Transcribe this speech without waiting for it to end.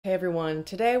Hey everyone,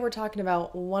 today we're talking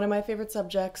about one of my favorite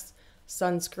subjects,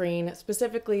 sunscreen.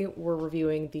 Specifically, we're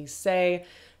reviewing the Saie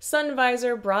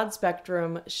Sunvisor Broad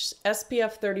Spectrum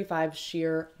SPF 35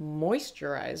 Sheer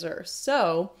Moisturizer.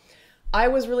 So, I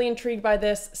was really intrigued by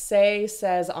this. Saie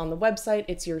says on the website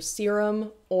it's your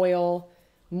serum, oil,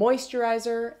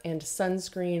 moisturizer, and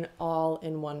sunscreen all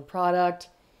in one product.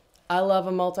 I love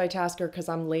a multitasker because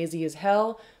I'm lazy as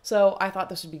hell, so I thought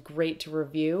this would be great to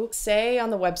review. Saie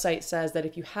on the website says that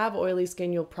if you have oily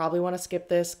skin, you'll probably want to skip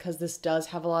this because this does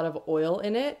have a lot of oil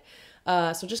in it.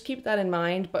 So just keep that in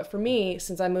mind. But for me,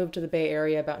 since I moved to the Bay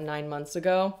Area about 9 months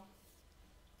ago,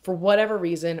 for whatever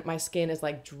reason, my skin is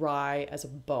like dry as a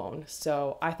bone.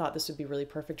 So I thought this would be really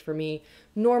perfect for me.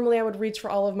 Normally I would reach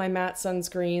for all of my matte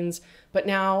sunscreens, but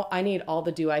now I need all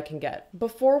the dew I can get.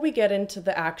 Before we get into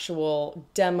the actual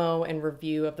demo and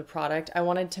review of the product, I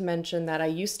wanted to mention that I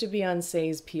used to be on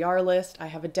Saie's PR list. I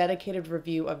have a dedicated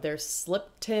review of their slip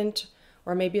tint,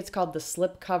 or maybe it's called the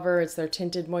slip cover. It's their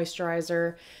tinted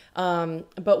moisturizer.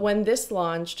 But when this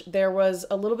launched, there was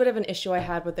a little bit of an issue I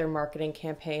had with their marketing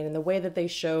campaign and the way that they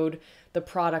showed the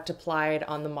product applied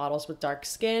on the models with dark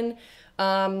skin.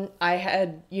 I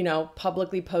had,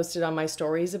 publicly posted on my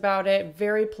stories about it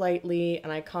very politely,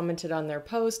 and I commented on their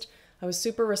post. I was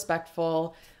super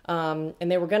respectful, and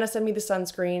they were gonna send me the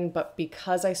sunscreen, but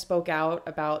because I spoke out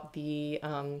about the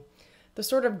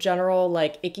sort of general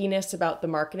ickiness about the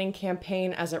marketing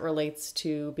campaign as it relates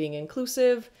to being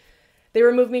inclusive, they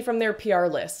removed me from their PR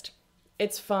list.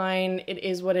 It's fine, it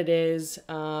is what it is,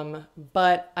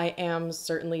 but I am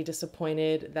certainly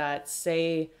disappointed that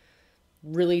Saie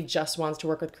really just wants to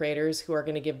work with creators who are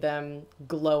going to give them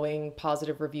glowing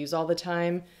positive reviews all the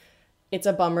time. It's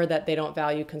a bummer that they don't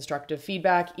value constructive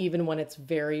feedback, even when it's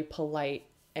very polite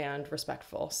and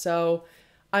respectful. So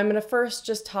I'm going to first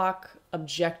just talk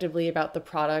objectively about the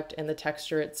product and the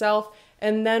texture itself,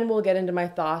 and then we'll get into my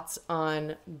thoughts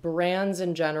on brands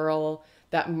in general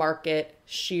that market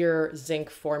sheer zinc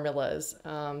formulas,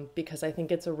 because I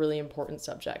think it's a really important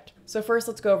subject. So first,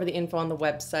 let's go over the info on the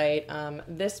website.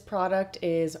 This product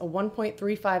is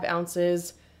 1.35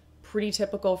 ounces, pretty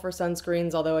typical for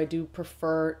sunscreens, although I do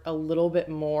prefer a little bit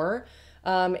more.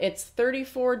 It's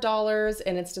 $34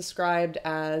 and it's described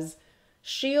as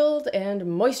shield and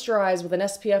moisturize with an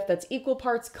SPF that's equal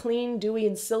parts clean, dewy,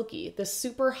 and silky. This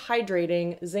super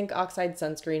hydrating zinc oxide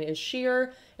sunscreen is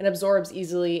sheer and absorbs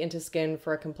easily into skin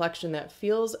for a complexion that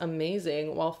feels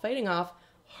amazing while fighting off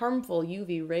harmful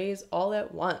UV rays all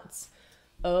at once.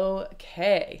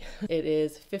 Okay, it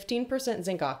is 15%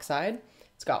 zinc oxide.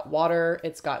 It's got water,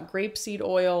 it's got grapeseed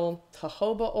oil,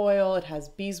 jojoba oil, it has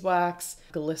beeswax,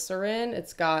 glycerin,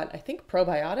 it's got, I think,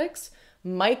 probiotics,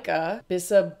 mica,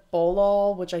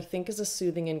 bisabolol, which I think is a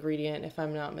soothing ingredient if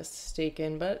I'm not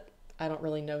mistaken, but I don't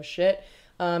really know shit.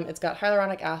 It's got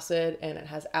hyaluronic acid and it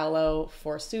has aloe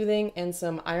for soothing and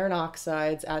some iron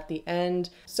oxides at the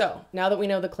end. So now that we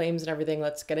know the claims and everything,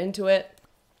 let's get into it.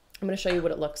 I'm going to show you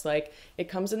what it looks like. It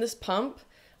comes in this pump.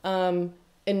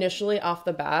 Initially off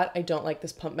the bat, I don't like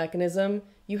this pump mechanism.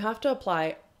 You have to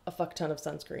apply a fuck ton of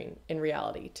sunscreen in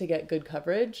reality to get good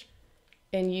coverage.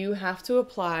 And you have to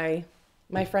apply,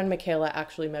 my friend Michaela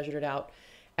actually measured it out,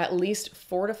 at least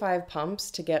 4 to 5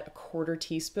 pumps to get a 1/4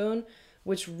 teaspoon,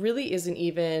 which really isn't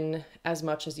even as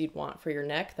much as you'd want for your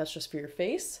neck. That's just for your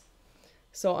face.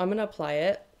 So I'm gonna apply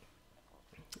it.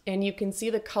 And you can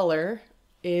see the color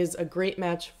is a great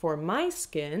match for my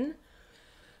skin,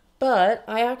 but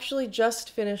I actually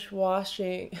just finished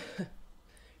washing,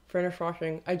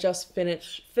 I just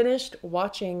finished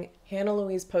watching Hannah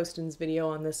Louise Poston's video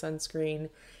on the sunscreen,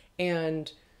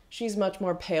 and she's much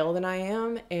more pale than I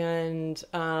am, and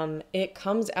it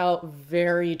comes out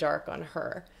very dark on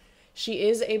her. She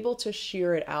is able to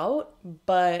sheer it out,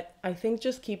 but I think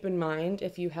just keep in mind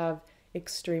if you have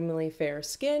extremely fair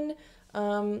skin,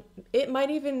 it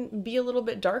might even be a little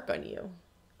bit dark on you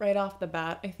right off the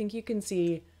bat. I think you can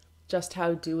see just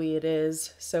how dewy it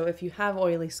is. So if you have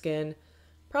oily skin,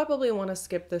 probably want to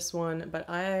skip this one, but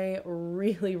I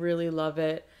really, really love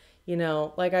it.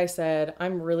 Like I said,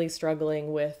 I'm really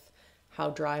struggling with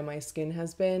how dry my skin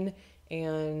has been.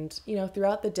 And,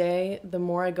 throughout the day, the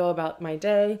more I go about my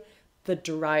day, the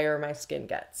drier my skin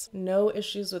gets. No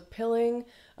issues with pilling.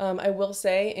 I will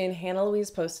say in Hannah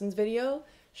Louise Poston's video,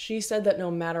 she said that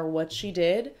no matter what she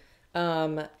did,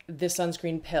 this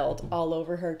sunscreen pilled all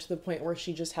over her to the point where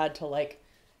she just had to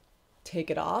take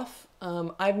it off.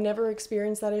 I've never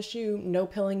experienced that issue. No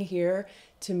pilling here.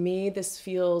 To me, this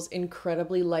feels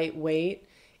incredibly lightweight.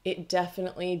 It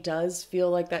definitely does feel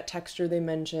like that texture they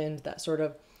mentioned, that sort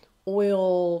of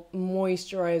oil,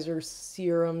 moisturizer,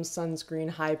 serum, sunscreen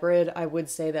hybrid. I would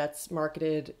say that's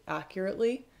marketed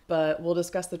accurately. but we'll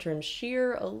discuss the term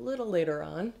sheer a little later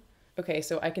on. Okay,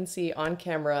 so I can see on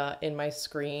camera in my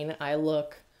screen, I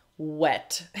look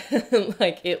wet.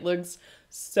 Like it looks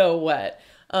so wet.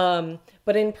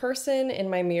 But in person, in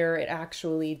my mirror, it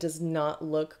actually does not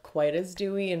look quite as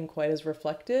dewy and quite as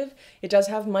reflective. It does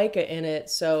have mica in it,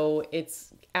 so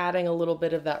it's adding a little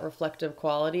bit of that reflective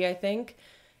quality, I think.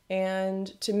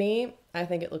 And to me, I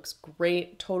think it looks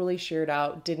great, totally sheared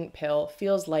out, didn't pill,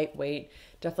 feels lightweight,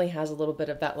 definitely has a little bit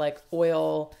of that like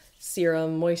oil,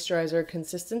 serum, moisturizer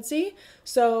consistency.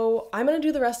 So I'm gonna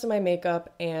do the rest of my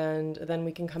makeup and then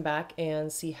we can come back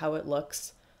and see how it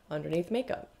looks underneath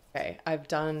makeup. Okay, I've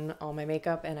done all my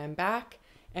makeup and I'm back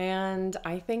and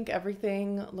I think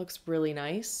everything looks really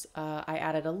nice. I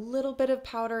added a little bit of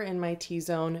powder in my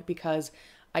T-zone because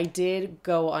I did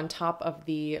go on top of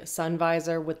the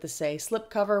Sunvisor with the Saie slip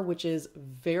cover, which is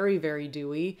very, very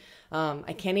dewy.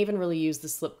 I can't even really use the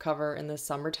slip cover in the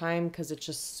summertime because it's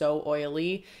just so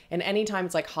oily. And anytime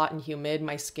it's like hot and humid,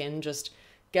 my skin just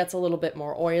gets a little bit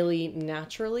more oily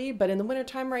naturally. But in the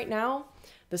wintertime right now,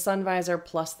 the Sunvisor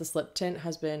plus the slip tint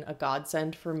has been a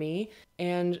godsend for me.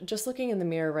 And just looking in the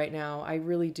mirror right now, I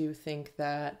really do think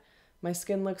that my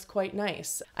skin looks quite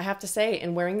nice. I have to say,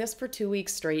 in wearing this for 2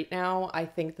 weeks straight now, I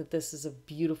think that this is a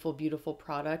beautiful, beautiful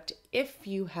product. If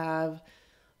you have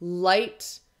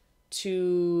light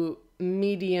to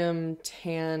medium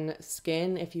tan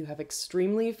skin, if you have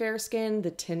extremely fair skin, the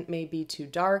tint may be too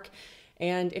dark.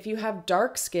 And if you have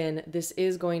dark skin, this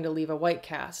is going to leave a white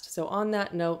cast. So on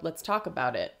that note, let's talk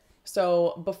about it.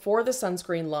 So before the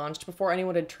sunscreen launched, before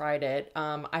anyone had tried it,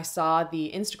 I saw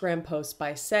the Instagram post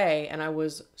by Saie and I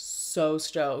was so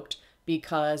stoked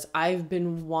because I've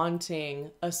been wanting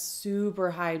a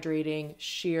super hydrating,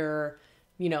 sheer,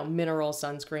 mineral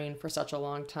sunscreen for such a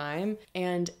long time.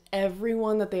 And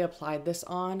everyone that they applied this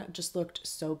on just looked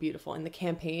so beautiful. In the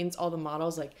campaigns, all the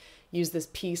models like use this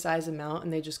pea-size amount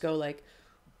and they just go like,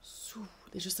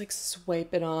 they just like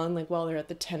swipe it on like while they're at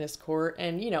the tennis court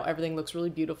and everything looks really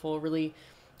beautiful, really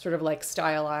sort of like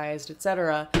stylized,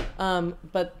 etc.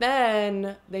 But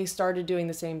then they started doing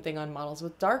the same thing on models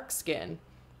with dark skin.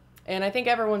 And I think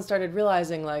everyone started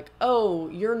realizing like, oh,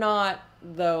 you're not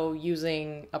though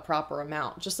using a proper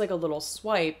amount. Just like a little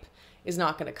swipe is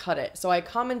not going to cut it. So I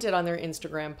commented on their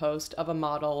Instagram post of a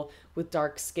model with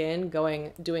dark skin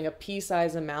doing a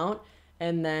pea-size amount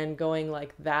and then going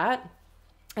like that.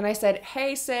 And I said,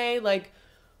 hey, Saie, like,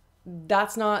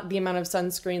 that's not the amount of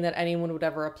sunscreen that anyone would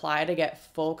ever apply to get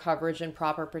full coverage and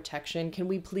proper protection. Can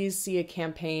we please see a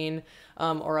campaign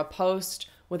or a post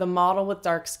with a model with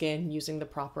dark skin using the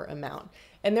proper amount?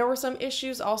 And there were some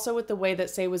issues also with the way that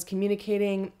Saie was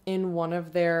communicating in one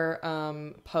of their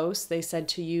posts. They said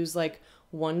to use like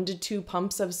 1 to 2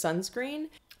 pumps of sunscreen.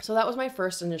 So that was my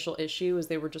first initial issue, is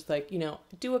they were just like,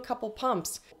 do a couple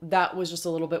pumps. That was just a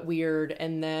little bit weird.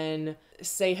 And then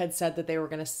Saie had said that they were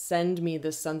going to send me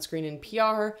this sunscreen in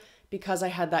PR because I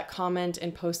had that comment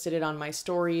and posted it on my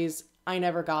stories. I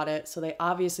never got it. So they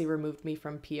obviously removed me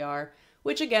from PR,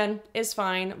 which again is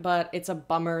fine, but it's a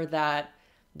bummer that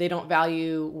they don't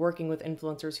value working with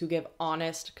influencers who give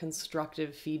honest,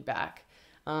 constructive feedback.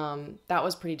 That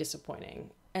was pretty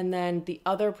disappointing. And then the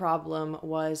other problem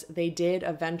was they did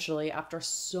eventually, after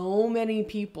so many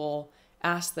people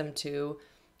asked them to,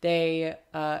 they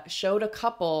showed a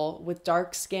couple with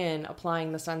dark skin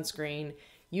applying the sunscreen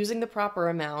using the proper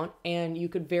amount, and you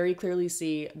could very clearly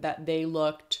see that they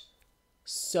looked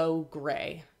so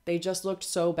gray. They just looked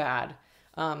so bad.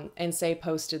 And Saie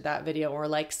posted that video or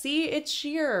like, see, it's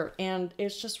sheer. And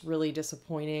it's just really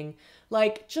disappointing.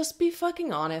 Like, just be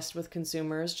fucking honest with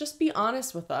consumers. Just be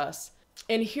honest with us.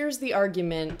 And here's the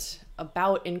argument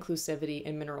about inclusivity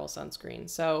in mineral sunscreen.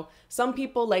 So some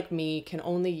people like me can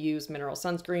only use mineral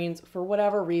sunscreens for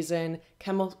whatever reason.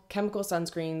 Chemical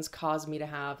sunscreens cause me to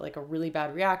have like a really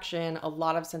bad reaction, a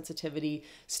lot of sensitivity,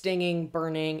 stinging,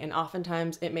 burning, and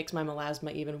oftentimes it makes my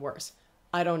melasma even worse.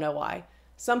 I don't know why.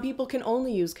 Some people can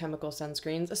only use chemical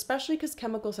sunscreens, especially because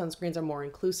chemical sunscreens are more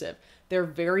inclusive. They're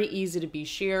very easy to be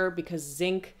sheer because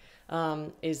zinc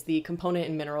is the component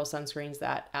in mineral sunscreens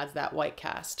that adds that white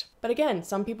cast. But again,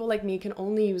 some people like me can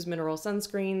only use mineral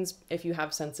sunscreens if you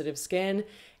have sensitive skin.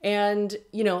 And,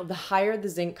 the higher the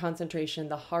zinc concentration,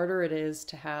 the harder it is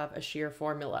to have a sheer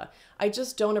formula. I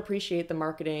just don't appreciate the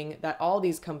marketing that all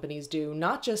these companies do,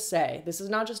 not just Saie. This is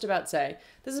not just about Saie.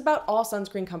 This is about all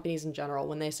sunscreen companies in general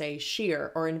when they say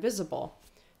sheer or invisible.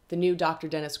 The new Dr.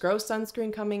 Dennis Gross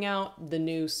sunscreen coming out, the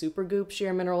new Supergoop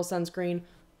sheer mineral sunscreen,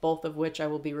 both of which I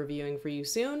will be reviewing for you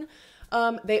soon.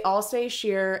 They all say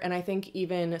sheer, and I think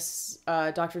even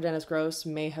Dr. Dennis Gross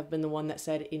may have been the one that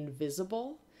said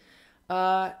invisible.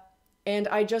 And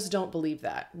I just don't believe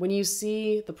that. When you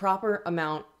see the proper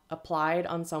amount applied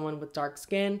on someone with dark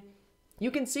skin,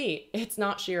 you can see it's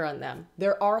not sheer on them.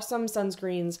 There are some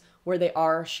sunscreens where they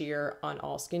are sheer on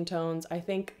all skin tones. I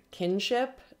think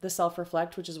Kinship, the Self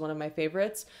Reflect, which is one of my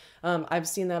favorites, I've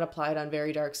seen that applied on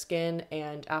very dark skin,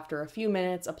 and after a few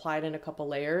minutes applied in a couple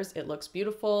layers, it looks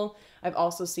beautiful. I've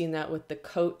also seen that with the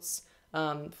Coats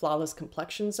Flawless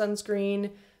Complexion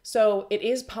sunscreen. So it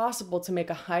is possible to make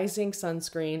a high zinc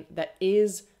sunscreen that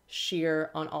is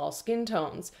sheer on all skin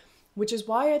tones, which is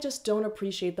why I just don't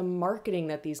appreciate the marketing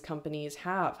that these companies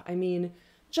have. I mean,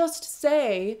 just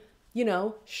say, you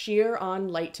know, sheer on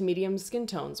light to medium skin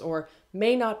tones, or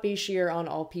may not be sheer on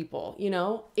all people, you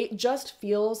know? It just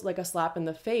feels like a slap in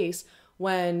the face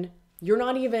when you're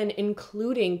not even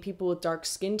including people with dark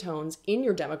skin tones in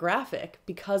your demographic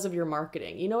because of your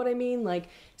marketing. You know what I mean? Like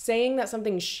saying that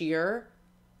something's sheer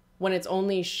when it's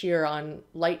only sheer on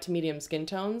light to medium skin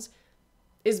tones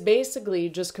is basically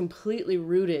just completely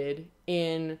rooted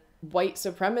in white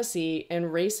supremacy and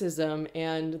racism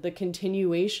and the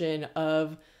continuation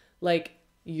of like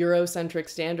Eurocentric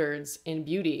standards in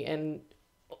beauty. And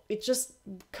it just,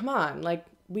 come on, like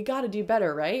we got to do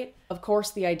better, right? Of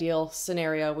course, the ideal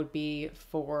scenario would be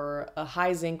for a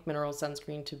high zinc mineral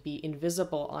sunscreen to be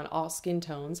invisible on all skin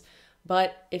tones.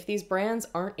 But if these brands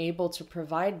aren't able to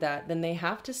provide that, then they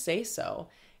have to say so.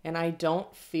 And I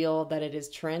don't feel that it is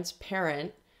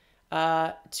transparent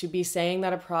to be saying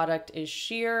that a product is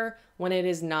sheer when it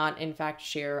is not, in fact,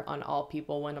 sheer on all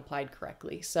people when applied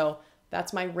correctly. So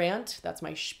that's my rant. That's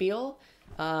my spiel.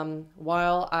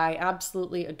 While I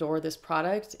absolutely adore this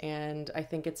product and I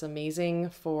think it's amazing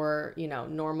for, you know,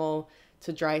 normal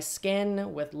to dry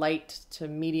skin with light to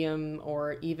medium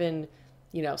or even,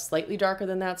 you know, slightly darker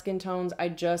than that skin tones, I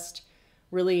just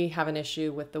really have an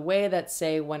issue with the way that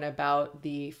Saie went about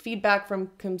the feedback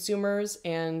from consumers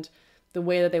and the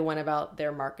way that they went about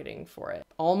their marketing for it.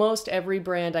 Almost every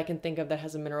brand I can think of that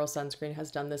has a mineral sunscreen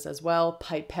has done this as well.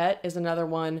 Pipette is another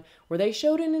one where they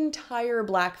showed an entire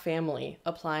Black family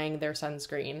applying their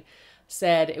sunscreen,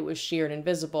 said it was sheer and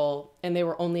invisible, and they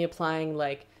were only applying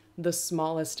like the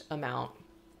smallest amount.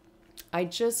 I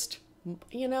just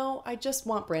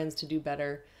want brands to do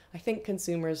better. I think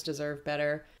consumers deserve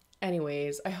better.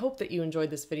 Anyways, I hope that you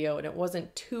enjoyed this video and it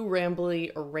wasn't too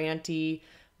rambly or ranty,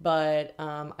 but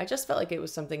I just felt like it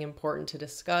was something important to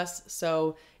discuss.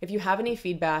 So if you have any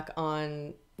feedback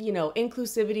on, you know,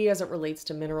 inclusivity as it relates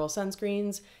to mineral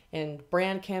sunscreens and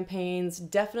brand campaigns,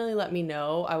 definitely let me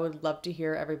know. I would love to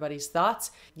hear everybody's thoughts.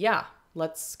 Yeah,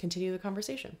 let's continue the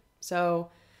conversation.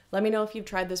 So let me know if you've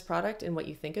tried this product and what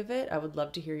you think of it. I would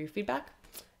love to hear your feedback,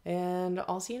 and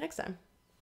I'll see you next time.